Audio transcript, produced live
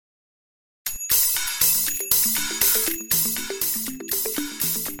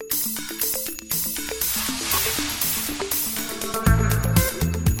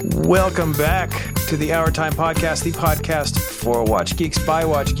Welcome back to the Hour Time Podcast, the podcast for Watch Geeks by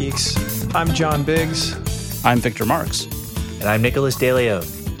Watch Geeks. I'm John Biggs. I'm Victor Marks. And I'm Nicholas DeLeo.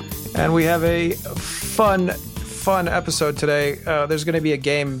 And we have a fun episode today. There's going to be a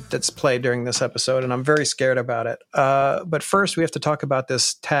game that's played during this episode, and I'm very scared about it. But first, we have to talk about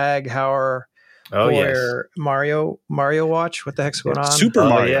this Tag Heuer Mario Watch. What the heck's going on? Super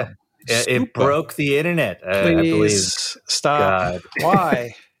Mario. Yeah. It broke the internet, Please I believe. Stop. God.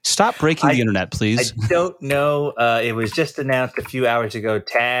 Why? Stop breaking the internet, please. I don't know. It was just announced a few hours ago.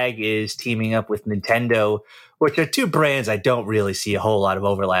 Tag is teaming up with Nintendo, which are two brands I don't really see a whole lot of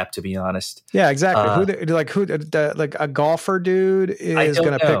overlap, to be honest. Yeah, exactly. Like a golfer dude is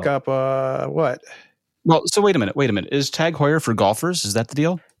going to pick up what? Well, so wait a minute. Is Tag Heuer for golfers? Is that the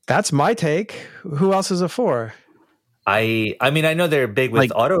deal? That's my take. Who else is it for? I mean, I know they're big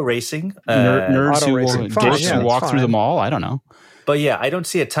with auto racing. Nerds who walk through the mall. I don't know. But yeah, I don't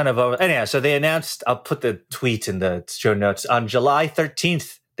see a ton of anyhow. So they announced. I'll put the tweet in the show notes. On July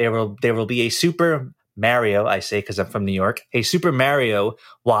 13th, there will be a Super Mario. I say because I'm from New York. A Super Mario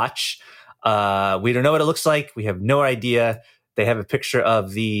watch. We don't know what it looks like. We have no idea. They have a picture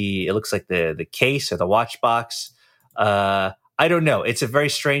of it looks like the case or the watch box. I don't know. It's a very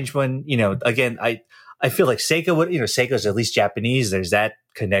strange one. You know, again, I feel like Seiko would, Seiko's at least Japanese. There's that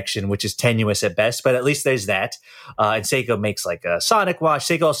connection, which is tenuous at best, but at least there's that. And Seiko makes like a Sonic watch.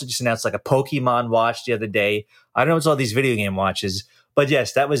 Seiko also just announced like a Pokemon watch the other day. I don't know what's all these video game watches, but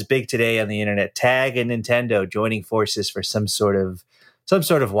yes, that was big today on the internet. Tag and Nintendo joining forces for some sort of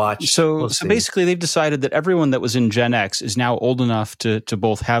watch. So basically they've decided that everyone that was in Gen X is now old enough to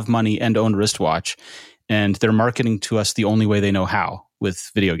both have money and own a wristwatch. And they're marketing to us the only way they know how with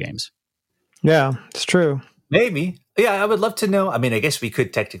video games. Yeah, it's true. Maybe. Yeah, I would love to know. I mean, I guess we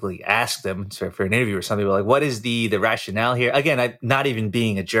could technically ask them for an interview or something. But like, what is the rationale here? Again, I'm not even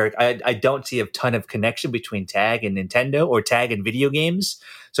being a jerk. I don't see a ton of connection between Tag and Nintendo or Tag and video games.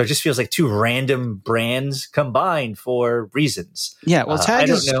 So it just feels like two random brands combined for reasons. Yeah, well, Tag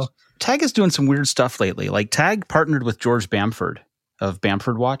is doing some weird stuff lately. Like Tag partnered with George Bamford of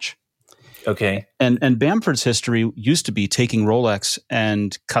Bamford Watch. Okay. And Bamford's history used to be taking Rolex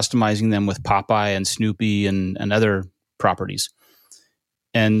and customizing them with Popeye and Snoopy and other properties.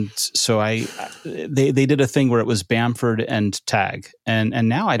 And so they did a thing where it was Bamford and Tag. And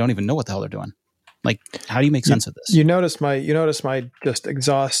now I don't even know what the hell they're doing. Like, how do you make sense of this? You notice my just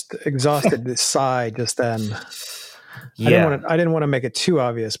exhausted sigh just then. Yeah. I didn't want to make it too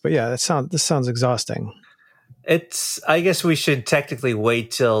obvious, but yeah, this sounds exhausting. I guess we should technically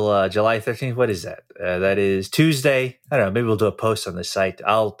wait till July 13th. What is that? That is Tuesday. I don't know. Maybe we'll do a post on the site.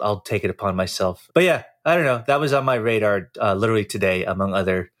 I'll take it upon myself. But yeah, I don't know. That was on my radar literally today, among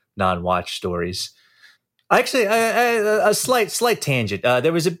other non-watch stories. Actually, a slight tangent.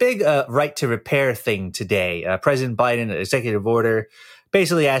 There was a big right to repair thing today. President Biden, executive order,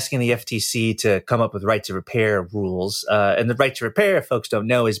 basically asking the FTC to come up with right to repair rules. And the right to repair, if folks don't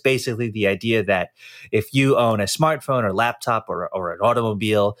know, is basically the idea that if you own a smartphone or laptop or an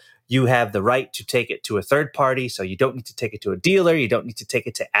automobile, you have the right to take it to a third party. So you don't need to take it to a dealer. You don't need to take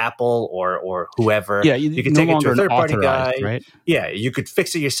it to Apple or whoever. Yeah, you can take it to a third party guy. Right? Yeah, you could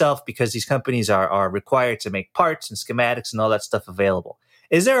fix it yourself because these companies are required to make parts and schematics and all that stuff available.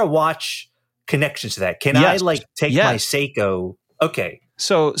 Is there a watch connection to that? Can I take my Seiko? Okay.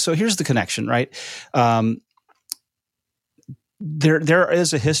 So here's the connection, right? There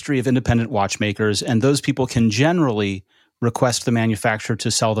is a history of independent watchmakers, and those people can generally request the manufacturer to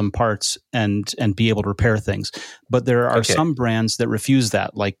sell them parts and be able to repair things. But there are some brands that refuse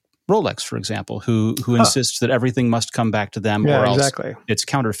that, like Rolex, for example, who insists that everything must come back to them or else it's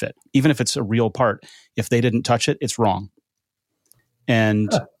counterfeit. Even if it's a real part, if they didn't touch it, it's wrong.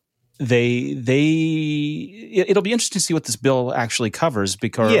 And it'll be interesting to see what this bill actually covers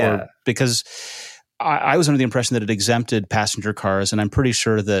because I was under the impression that it exempted passenger cars, and I'm pretty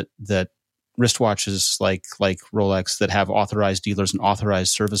sure that wristwatches like Rolex that have authorized dealers and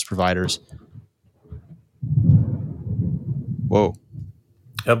authorized service providers. Whoa.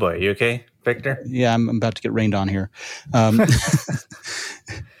 Oh boy, you okay, Victor? Yeah, I'm about to get rained on here. I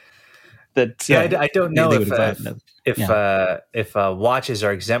don't know if watches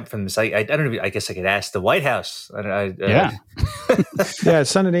are exempt from this. I don't know. I guess I could ask the White House. Yeah,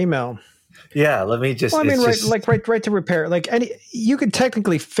 send an email. Yeah, let me just. Well, I mean, right to repair. Like you could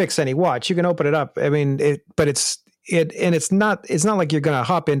technically fix any watch. You can open it up. I mean, it's not like you're going to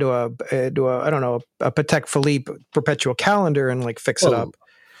hop into a Patek Philippe perpetual calendar and like fix it up.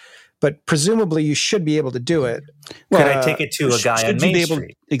 But presumably, you should be able to do it. Could I take it to a guy on Main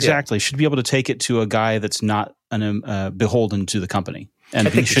Street? Exactly. Yeah. Should be able to take it to a guy that's not beholden to the company.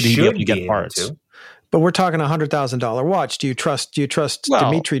 And B, should he be able to get parts? But we're talking $100,000 watch. Do you trust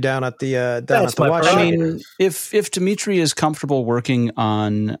Dimitri down at the watch? I mean, if Dimitri is comfortable working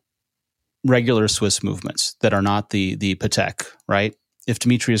on regular Swiss movements that are not the Patek, right? If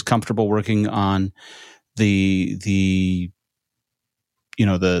Dimitri is comfortable working on the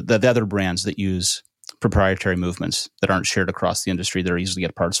other brands that use proprietary movements that aren't shared across the industry that are easy to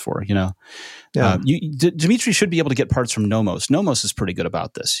get parts for, Dimitri should be able to get parts from Nomos. Nomos is pretty good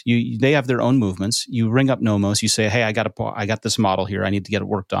about this. They have their own movements. You ring up Nomos, you say, hey, I got this model here. I need to get it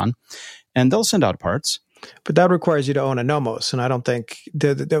worked on. And they'll send out parts. But that requires you to own a Nomos, and I don't think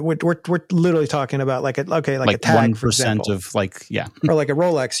we're literally talking about like a tag, 1% of or like a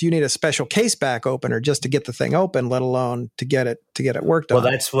Rolex. You need a special case back opener just to get the thing open, let alone to get it worked on.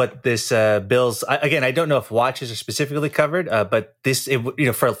 Well, that's what this bills. Again, I don't know if watches are specifically covered, but this,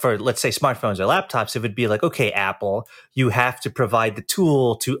 for let's say smartphones or laptops, it would be like, okay, Apple, you have to provide the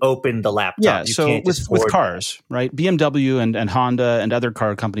tool to open the laptop. Yeah, so with cars, right? BMW and Honda and other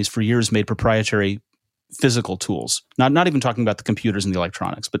car companies for years made proprietary physical tools, not even talking about the computers and the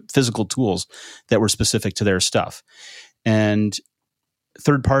electronics, but physical tools that were specific to their stuff. And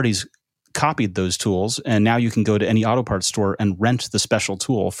third parties copied those tools, and now you can go to any auto parts store and rent the special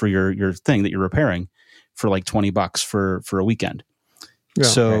tool for your thing that you're repairing for like $20 for a weekend. Yeah,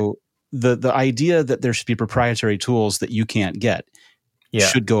 so the idea that there should be proprietary tools that you can't get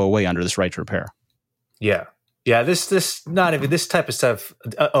should go away under this right to repair. Yeah. Yeah, this not even this type of stuff,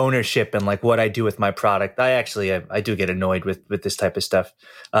 ownership and like what I do with my product. I do get annoyed with this type of stuff.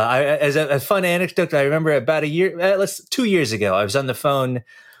 As a fun anecdote, I remember about 2 years ago, I was on the phone.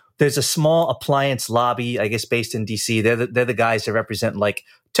 There's a small appliance lobby, I guess, based in DC. They're the guys that represent like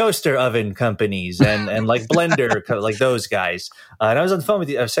toaster oven companies and like blender, like those guys. And I was on the phone with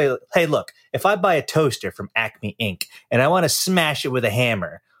you. I was saying, hey, look, if I buy a toaster from Acme Inc. and I want to smash it with a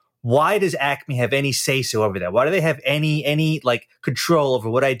hammer, why does Acme have any say-so over that? Why do they have any like control over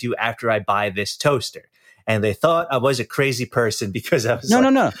what I do after I buy this toaster? And they thought I was a crazy person because I was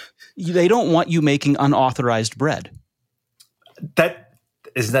No. They don't want you making unauthorized bread.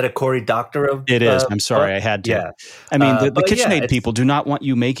 Isn't that a Cory Doctorow? It is. I'm sorry. I had to. Yeah. I mean, the KitchenAid people do not want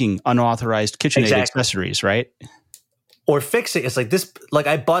you making unauthorized KitchenAid accessories, right? Or fix it. It's like this. Like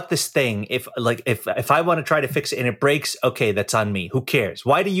I bought this thing. If I want to try to fix it and it breaks, okay, that's on me. Who cares?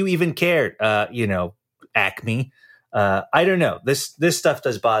 Why do you even care? Acme. I don't know. This stuff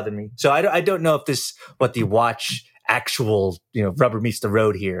does bother me. So I don't know if what the watch actual rubber meets the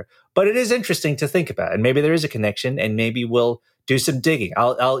road here. But it is interesting to think about, and maybe there is a connection, and maybe we'll do some digging.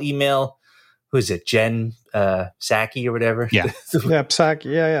 I'll email. Who is it? Jen Psaki or whatever. Yeah. Yeah, Psaki.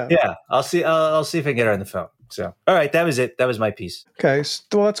 Yeah. Yeah. I'll see if I can get her on the phone. So, all right, that was it. That was my piece. Okay,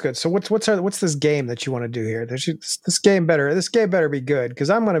 well that's good. So what's this game that you want to do here? This game better be good because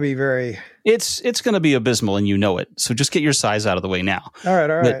I'm going to be very. It's going to be abysmal, and you know it. So just get your size out of the way now. All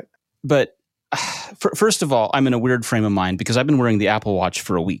right. But first of all, I'm in a weird frame of mind because I've been wearing the Apple Watch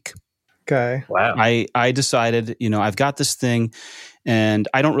for a week. Okay. Wow. I decided, I've got this thing, and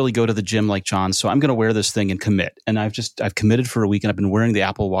I don't really go to the gym like John, so I'm going to wear this thing and commit. And I've committed for a week, and I've been wearing the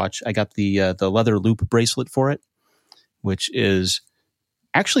Apple Watch. I got the leather loop bracelet for it, which is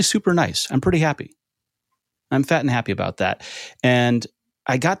actually super nice. I'm pretty happy. I'm fat and happy about that. And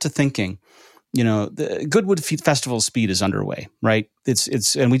I got to thinking, the Goodwood Festival of Speed is underway, right?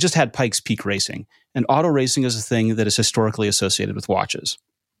 It's and we just had Pikes Peak Racing, and auto racing is a thing that is historically associated with watches.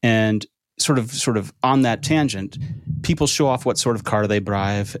 And sort of on that tangent, people show off what sort of car they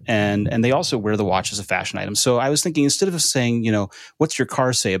drive, and they also wear the watch as a fashion item. So I was thinking, instead of saying, what's your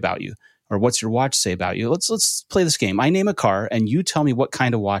car say about you, or what's your watch say about you, let's play this game. I name a car, and you tell me what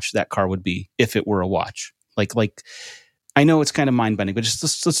kind of watch that car would be if it were a watch. Like I know it's kind of mind bending, but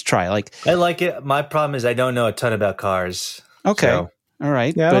just let's try. I like it. My problem is I don't know a ton about cars. Okay. So. All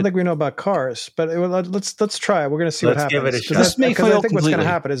right. Yeah, I don't think we know about cars, but let's try. We're going to see what happens. Give it a shot. Because I think what's going to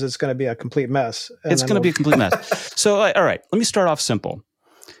happen is it's going to be a complete mess. It's going to be a complete mess. So, all right, let me start off simple.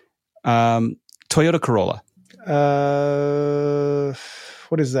 Toyota Corolla.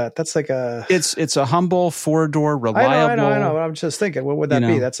 What is that? That's like a. It's a humble 4-door reliable. I know. I'm just thinking, what would that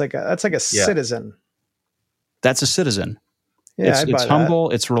be? That's like a Citizen. That's a Citizen. Yeah, it's humble.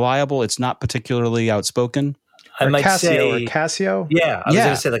 It's reliable. It's not particularly outspoken. I might say Casio. Yeah, I was going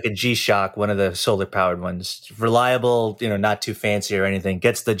to say like a G-Shock, one of the solar-powered ones. Reliable, not too fancy or anything.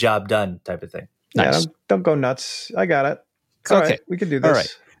 Gets the job done type of thing. Nice. Yeah, don't go nuts. I got it. All right, we can do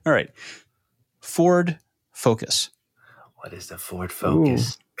this. All right. Ford Focus. What is the Ford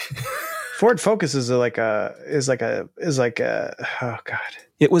Focus? Ford Focus is like a oh god.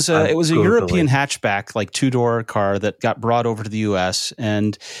 It was a European hatchback, like 2-door car that got brought over to the U.S.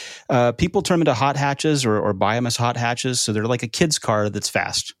 and people turn them into hot hatches or buy them as hot hatches. So they're like a kid's car that's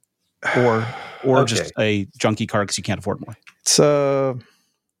fast, or Okay. just a junky car because you can't afford more.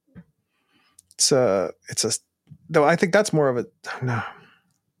 Though I think that's more of a no.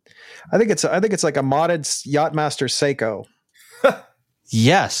 I think it's like a modded Yachtmaster Seiko.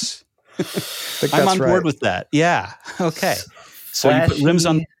 Yes, I'm on board with that. Yeah. Okay. So you put rims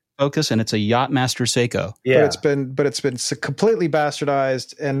on Focus, and it's a Yachtmaster Seiko. Yeah, but it's been completely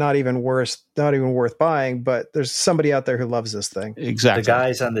bastardized and not even worth buying. But there's somebody out there who loves this thing. Exactly. the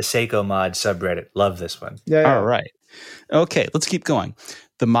guys on the Seiko mod subreddit love this one. Yeah. All right. Okay, let's keep going.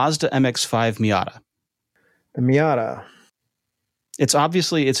 The Mazda MX-5 Miata. The Miata. It's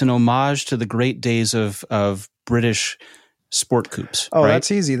an homage to the great days of British sport coupes. Oh, right?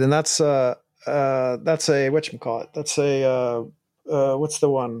 that's easy. Then that's a whatchamacallit. That's a what's the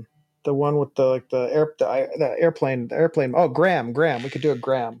one? The one with the airplane. Oh, Graham. We could do a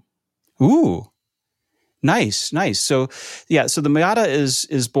Graham. Ooh. Nice. So the Miata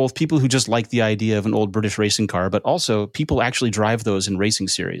is both people who just like the idea of an old British racing car, but also people actually drive those in racing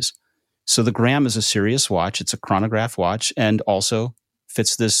series. So the Graham is a serious watch. It's a chronograph watch and also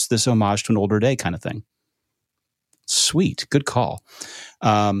fits this homage to an older day kind of thing. Sweet. Good call.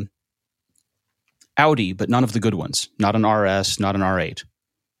 Audi, but none of the good ones. Not an RS, not an R8.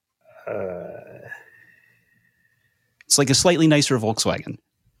 It's like a slightly nicer Volkswagen.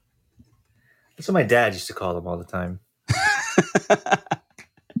 That's what my dad used to call them all the time.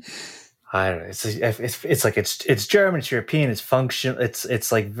 I don't know. It's like it's German, it's European, it's functional.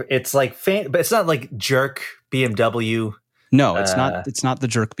 It's like but it's not like jerk BMW. No, it's not. It's not the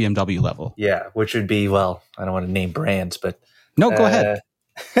jerk BMW level. Yeah, which would be, well, I don't want to name brands, but no, go ahead.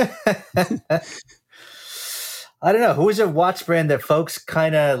 I don't know. Who is a watch brand that folks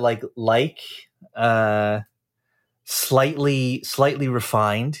kind of like slightly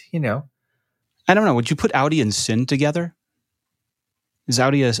refined? You know, I don't know. Would you put Audi and Sin together? Is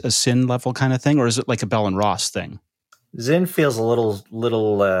Audi a Sin level kind of thing, or is it like a Bell and Ross thing? Zin feels a little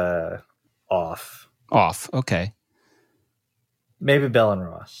off. Off. Okay. Maybe Bell and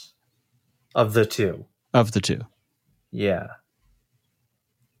Ross. Of the two. Yeah.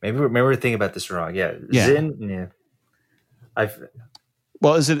 Maybe we're thinking about this wrong. Yeah. Zin. Yeah.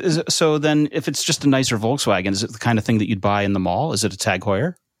 Well, is it so? Then, if it's just a nicer Volkswagen, is it the kind of thing that you'd buy in the mall? Is it a Tag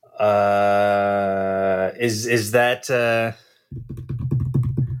Heuer? Is that?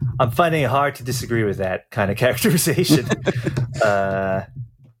 I'm finding it hard to disagree with that kind of characterization. I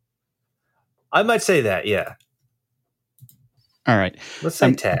might say that. Yeah. All right. Let's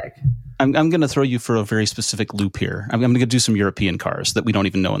say Tag. I'm going to throw you for a very specific loop here. I'm going to do some European cars that we don't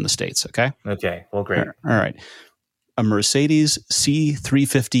even know in the States. Okay. Okay. Well, great. All right. A Mercedes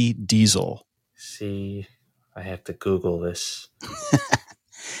C350 diesel. See, I have to Google this.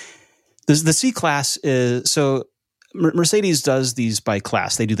 The C-Class is so Mercedes does these by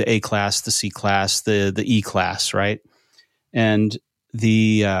class. They do the A-Class, the C-Class, the E-Class, right? And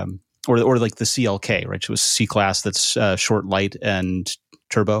the or like the CLK, right? Which was C-Class that's short, light, and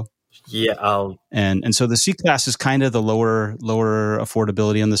turbo. Yeah, and so the C-Class is kind of the lower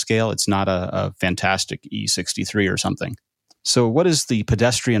affordability on the scale. It's not a fantastic E63 or something. So what is the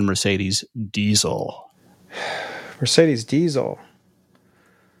pedestrian Mercedes diesel? Mercedes diesel.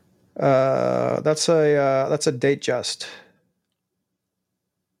 That's a Datejust.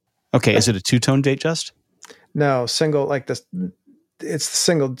 Okay, is it a two-tone Datejust? No, single, like this. It's the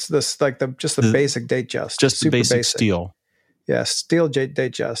single. This like the basic Datejust. Just the basic steel. Yeah, steel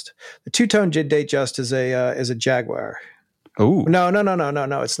Datejust. The two-tone Datejust is a Jaguar. Oh no!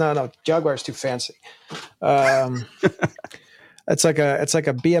 It's not. No, Jaguar's too fancy. It's like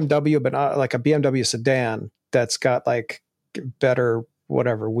a BMW, but not like a BMW sedan that's got like better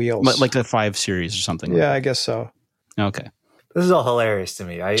whatever wheels, like a 5 Series or something. Yeah, I guess so. Okay. This is all hilarious to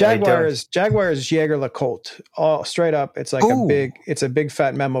me. Jaguar is Jaeger LeCoultre. All straight up. It's like a big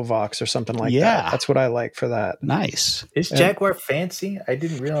fat Memo Vox or something like that. That's what I like for that. Nice. Is Jaguar fancy? I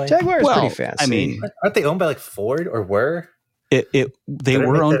didn't realize. Jaguar is pretty fancy. I mean, aren't they owned by like Ford or were? They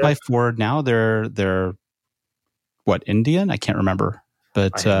were owned by Ford. Now they're what, Indian? I can't remember.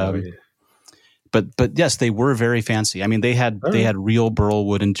 But But yes, they were very fancy. I mean, they had real burl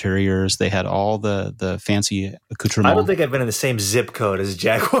wood interiors. They had all the fancy accoutrements. I don't think I've been in the same zip code as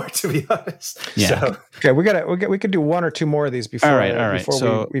Jaguar, to be honest. Yeah. So. Okay, we could do one or two more of these before. All right. Before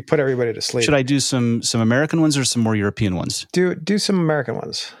so we put everybody to sleep. Should I do some American ones or some more European ones? Do some American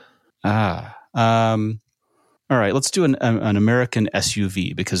ones. All All right, let's do an American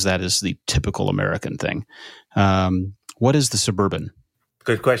SUV because that is the typical American thing. What is the Suburban?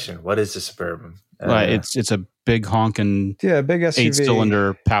 Good question. What is the Suburban? It's a big honking, big SUV,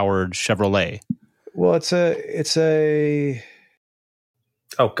 8-cylinder powered Chevrolet. Well, it's a.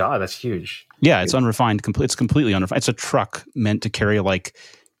 Oh God, that's huge. Yeah, it's unrefined. It's completely unrefined. It's a truck meant to carry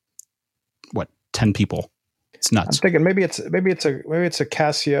 10 people. It's nuts. I'm thinking maybe it's a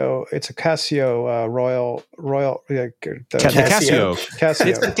Casio. It's a Casio Royal. The Casio. Casio.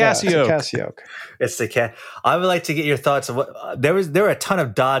 It's the Casio. Casio. It's the I would like to get your thoughts on what there were a ton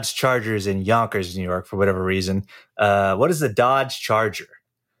of Dodge Chargers in Yonkers, New York, for whatever reason. What is the Dodge Charger?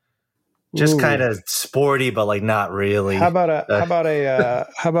 Just kind of sporty, but not really. How about the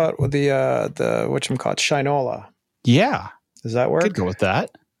whatchamacallit, Shinola? Yeah, does that work? Could go with that.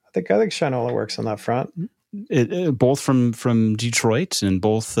 I think Shinola works on that front. Both from Detroit and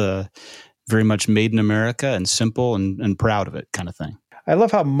both very much made in America and simple and proud of it kind of thing. I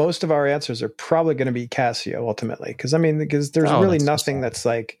love how most of our answers are probably going to be Casio ultimately, because there's really nothing that's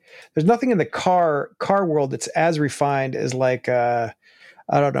there's nothing in the car world that's as refined as I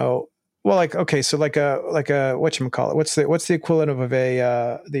don't know. Well, okay, so like a whatchamacallit, what's the equivalent of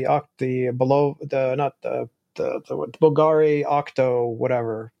the Bulgari Octo,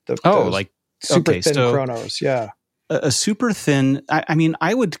 whatever. Super thin Chronos, yeah. A super thin.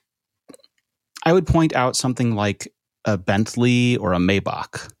 I would point out something like a Bentley or a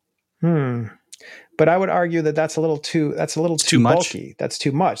Maybach. But I would argue that's a little too bulky. That's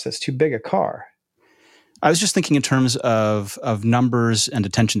too much. That's too big a car. I was just thinking in terms of numbers and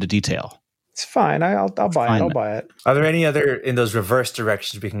attention to detail. It's fine. I'll buy it. I'll buy it. Are there any other in those reverse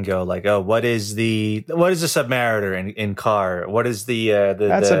directions we can go? What is the Submariner in car? What is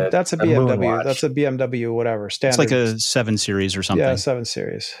that's a BMW. That's a BMW whatever standard. It's like a 7 Series or something. Yeah, 7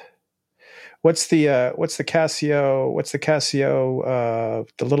 Series. What's the Casio? What's the Casio?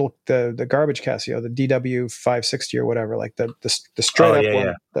 The garbage Casio, the DW 560 or whatever, the straight up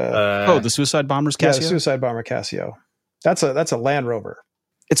one. Yeah. The Suicide Bombers Casio. Yeah, the Suicide Bomber Casio. That's a Land Rover.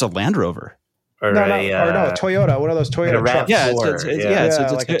 It's a Land Rover. Or no, Toyota. One of those Toyota trucks. Yeah, it's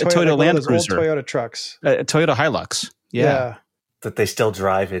a Toyota Land Cruiser. Old Toyota trucks. Toyota Hilux. Yeah. That they still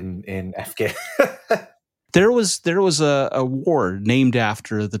drive in Afghan. There was a war named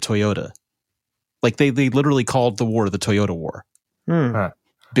after the Toyota. They literally called the war the Toyota War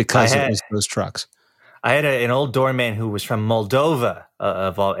because it was those trucks. I had an old doorman who was from Moldova,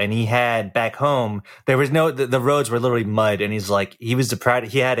 and he had back home. There was the roads were literally mud, and he was proud.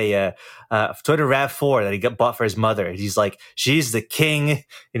 He had a Toyota RAV4 that he bought for his mother. And he's like, she's the king.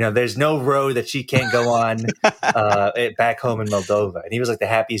 There's no road that she can't go on back home in Moldova. And he was the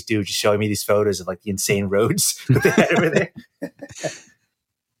happiest dude, just showing me these photos of the insane roads that they had over there.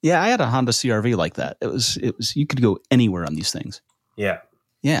 Yeah, I had a Honda CR-V like that. It was you could go anywhere on these things. Yeah.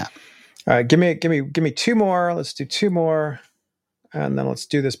 Yeah. All right, give me two more. Let's do two more, and then let's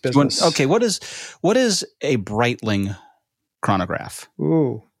do this business. Okay, what is a Breitling chronograph?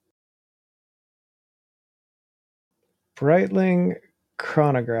 Ooh, Breitling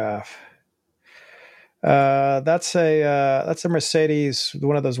chronograph. That's a Mercedes,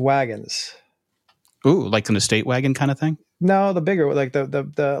 one of those wagons. Ooh, like an estate wagon kind of thing? No, the bigger, the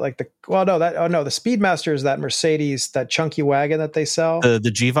Speedmaster is that Mercedes, that chunky wagon that they sell. The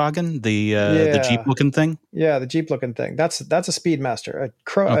G-Wagon, the Jeep looking thing. Yeah, the Jeep looking thing. That's a Speedmaster. A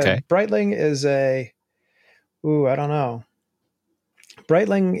Breitling is I don't know.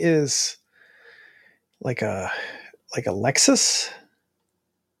 Breitling is like a Lexus,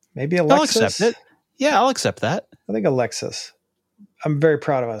 maybe a Lexus. I'll accept it. Yeah, I'll accept that. I think a Lexus. I'm very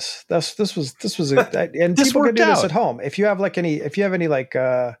proud of us. This was and this people can do out. this at home. If you have any if you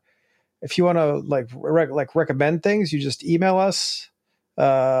want to recommend things, you just email us.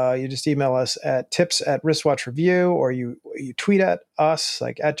 You just email us at tips@wristwatchreview, or you tweet at us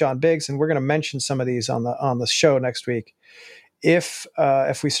at John Biggs, and we're going to mention some of these on the show next week if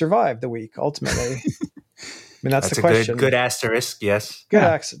we survive the week ultimately. That's the question. Good asterisk, yes. Good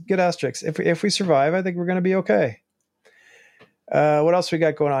asterisk. If we survive, I think we're going to be okay. What else we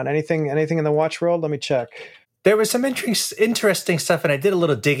got going on? Anything in the watch world? Let me check. There was some interesting stuff, and I did a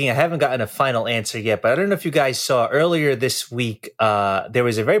little digging. I haven't gotten a final answer yet, but I don't know if you guys saw earlier this week, there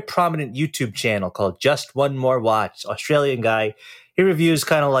was a very prominent YouTube channel called Just One More Watch, Australian guy. He reviews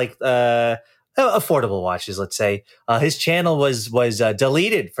kind of affordable watches, let's say. His channel was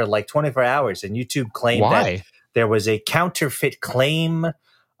deleted for 24 hours, and YouTube claimed that there was a counterfeit claim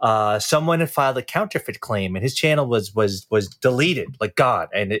someone had filed a counterfeit claim, and his channel was deleted, like gone.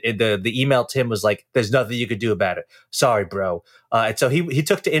 And the email to him was like, "There's nothing you could do about it. Sorry, bro." And so he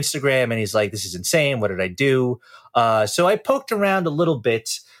took to Instagram and he's like, "This is insane. What did I do?" So I poked around a little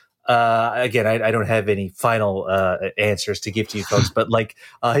bit. Again, I don't have any final answers to give to you folks, but like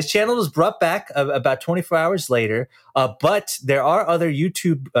his channel was brought back about 24 hours later. But there are other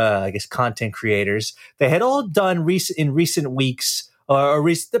YouTube, I guess, content creators. They had all done in recent weeks or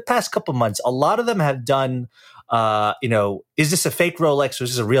the past couple months. A lot of them have done. Is this a fake Rolex or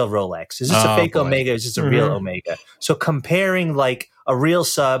is this a real Rolex? Is this a fake Omega? Is this a real Omega? So comparing like a real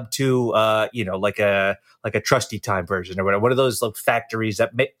sub to, like a trusty time version or whatever, one of those like factories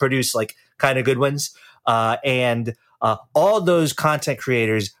that produce like kind of good ones. And all those content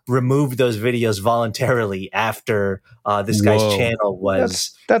creators removed those videos voluntarily after this guy's channel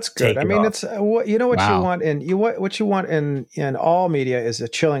was. That's good. I mean, off. it's what you want what you want in all media is a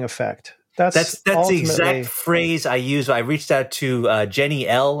chilling effect. That's the exact phrase I use. I reached out to Jenny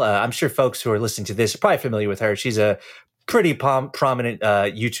L. I'm sure folks who are listening to this are probably familiar with her. She's a pretty prominent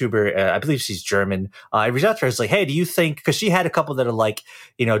YouTuber. I believe she's German. I reached out to her. I was like, "Hey, do you think?" Because she had a couple that are like,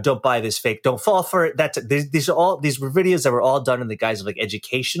 don't buy this fake, don't fall for it. These were videos that were all done in the guise of like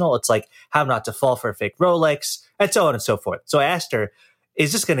educational. It's like how not to fall for a fake Rolex and so on and so forth. So I asked her,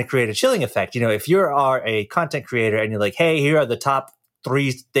 "Is this going to create a chilling effect? If you are a content creator and you're like, hey, here are the top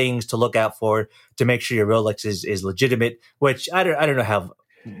 3 things to look out for to make sure your Rolex is legitimate," which I don't know how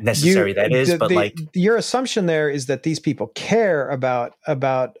necessary that is, but like your assumption there is that these people care about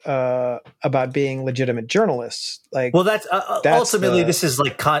being legitimate journalists. Like, well, that's ultimately this is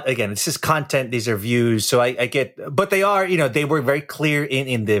like this is content. These are views. So I get, but they are, they were very clear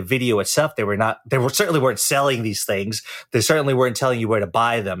in the video itself. They certainly weren't selling these things. They certainly weren't telling you where to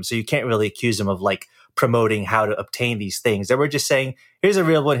buy them. So you can't really accuse them of like promoting how to obtain these things. They were just saying, here's a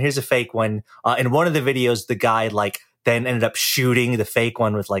real one, here's a fake one. In one of the videos, the guy like then ended up shooting the fake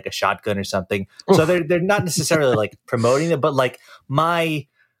one with like a shotgun or something. So they're not necessarily like promoting it, but like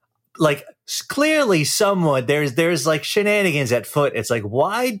clearly someone there's like shenanigans at foot. It's like,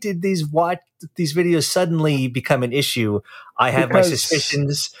 why did these videos suddenly become an issue? I have my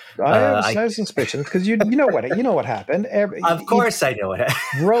suspicions. I have suspicions because you know what happened. Of course, I know what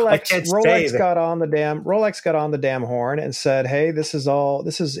happened. Rolex got on the damn horn and said, "Hey, this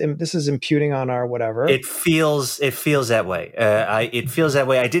is imputing on our whatever." It feels that way. It feels that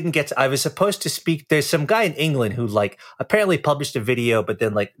way. I was supposed to speak. There's some guy in England who like apparently published a video, but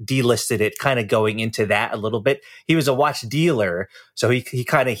then like delisted it, kind of going into that a little bit. He was a watch dealer, so he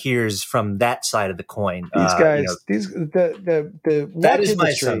kind of hears from that side of the coin. These guys, the watch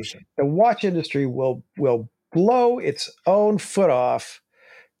industry, the watch industry will blow its own foot off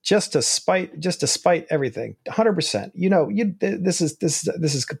just to spite everything. 100%. This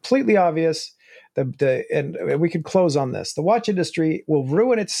is completely obvious. And we could close on this. The watch industry will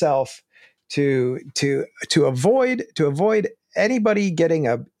ruin itself to avoid anybody getting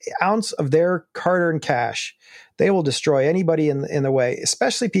an ounce of their hard-earned cash. They will destroy anybody in the way,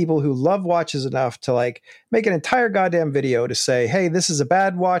 especially people who love watches enough to like make an entire goddamn video to say, "Hey, this is a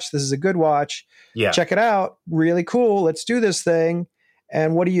bad watch. This is a good watch. Yeah. Check it out. Really cool. Let's do this thing."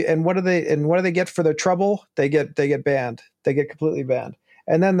 And what do they get for their trouble? They get banned. They get completely banned.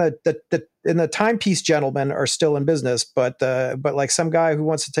 And then the timepiece gentlemen are still in business, but like some guy who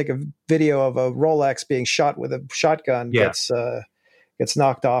wants to take a video of a Rolex being shot with a shotgun gets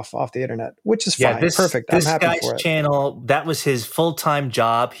knocked off the internet, which is fine. Perfect. I'm happy for it. This guy's channel, that was his full-time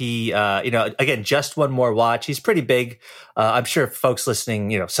job. He, again, just one more watch. He's pretty big. I'm sure folks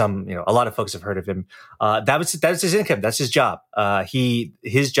listening, a lot of folks have heard of him. That was his income. That's his job.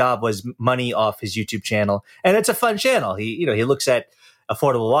 His job was money off his YouTube channel, and it's a fun channel. He looks at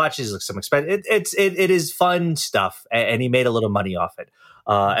affordable watches, looks some expensive. It is fun stuff, and he made a little money off it.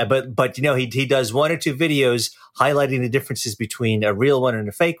 But he does 1 or 2 videos highlighting the differences between a real one and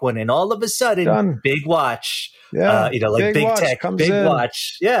a fake one, and all of a sudden, big watch, like big tech, big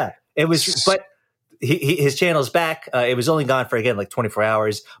watch. Yeah, it was. But his channel's back. It was only gone for again like 24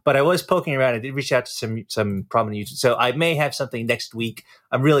 hours. But I was poking around. I did reach out to some prominent YouTube. So I may have something next week.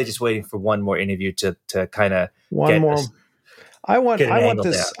 I'm really just waiting for one more interview to kind of one more. I want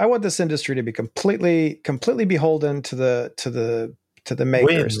this industry to be completely beholden to the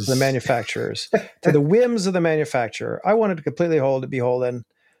makers, to the manufacturers, to the whims of the manufacturer. I want it to completely beholden,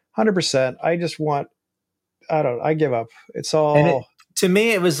 100%. I give up. It's all. To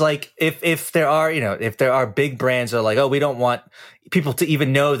me, it was like if there are big brands that are like, oh, we don't want people to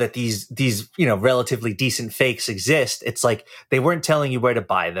even know that these relatively decent fakes exist. It's like they weren't telling you where to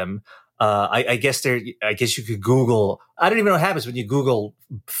buy them. I guess you could Google. I don't even know what happens when you Google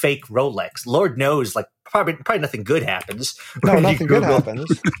fake Rolex. Lord knows, like probably nothing good happens. No, nothing good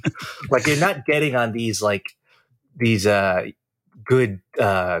happens. Like you're not getting on these good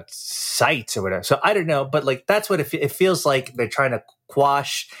sites or whatever. So I don't know, but like that's what it feels like. They're trying to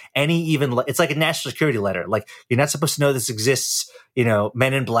quash any it's like a national security letter. Like you're not supposed to know this exists.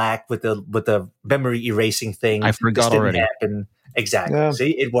 Men in Black with the memory erasing thing. I forgot already. Happen. Exactly. Yeah. See,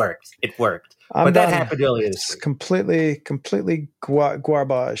 it worked. But that happened earlier this week. Completely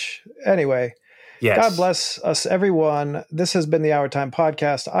garbage. Anyway, yes. God bless us, everyone. This has been the Our Time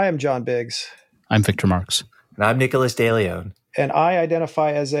Podcast. I am John Biggs. I'm Victor Marks. And I'm Nicholas DeLeon. And I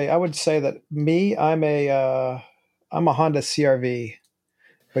identify as I would say that I'm a Honda CRV,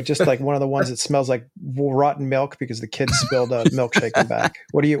 but just like one of the ones that smells like rotten milk because the kids spilled a milkshake in the back.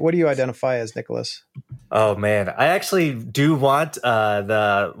 What do you identify as, Nicholas? Oh man, I actually do want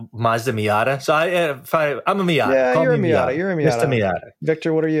the Mazda Miata. So I'm a Miata. Yeah, you're a Miata. You're a Miata. Mr. Miata.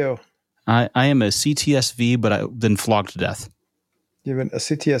 Victor, what are you? I am a CTSV, but I've been flogged to death. You've been a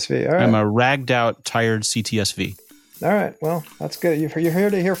CTSV. All right. I'm a ragged out, tired CTSV. All right. Well, that's good. You're here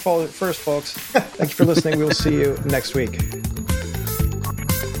to hear first, folks. Thank you for listening. We'll see you next week.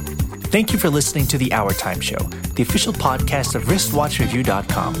 Thank you for listening to the Our Time Show, the official podcast of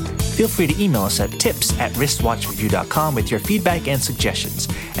wristwatchreview.com. Feel free to email us at tips@wristwatchreview.com with your feedback and suggestions.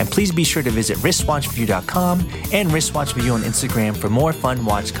 And please be sure to visit wristwatchreview.com and wristwatchreview on Instagram for more fun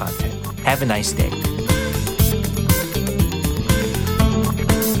watch content. Have a nice day.